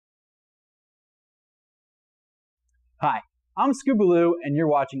Hi, I'm Scoobaloo and you're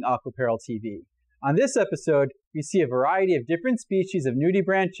watching Aquapparel TV. On this episode, we see a variety of different species of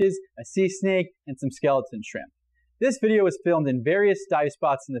nudibranchs, a sea snake, and some skeleton shrimp. This video was filmed in various dive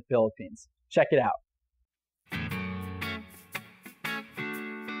spots in the Philippines. Check it out.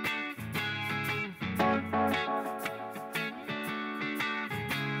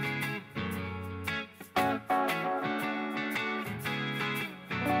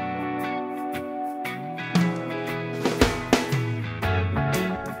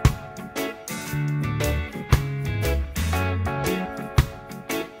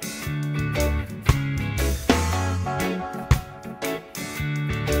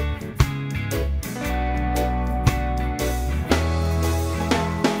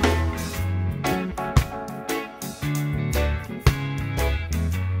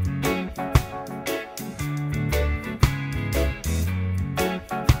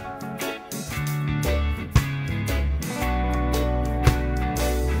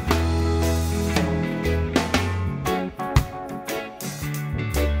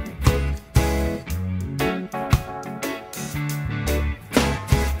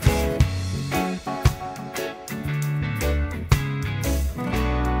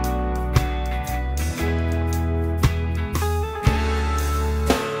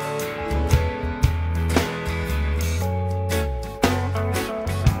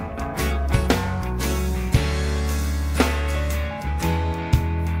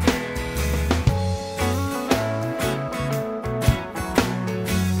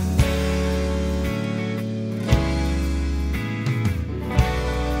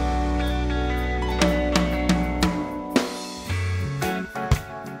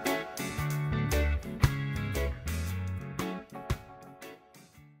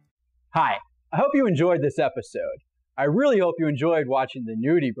 Hi, I hope you enjoyed this episode. I really hope you enjoyed watching the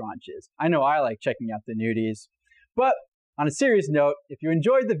Nudibranchs. I know I like checking out the nudies. But on a serious note, if you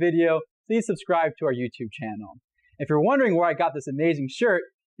enjoyed the video, please subscribe to our YouTube channel. If you're wondering where I got this amazing shirt,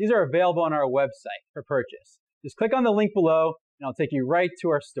 these are available on our website for purchase. Just click on the link below and I'll take you right to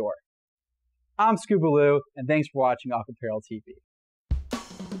our store. I'm Scoobaloo, and thanks for watching Aquapparel TV.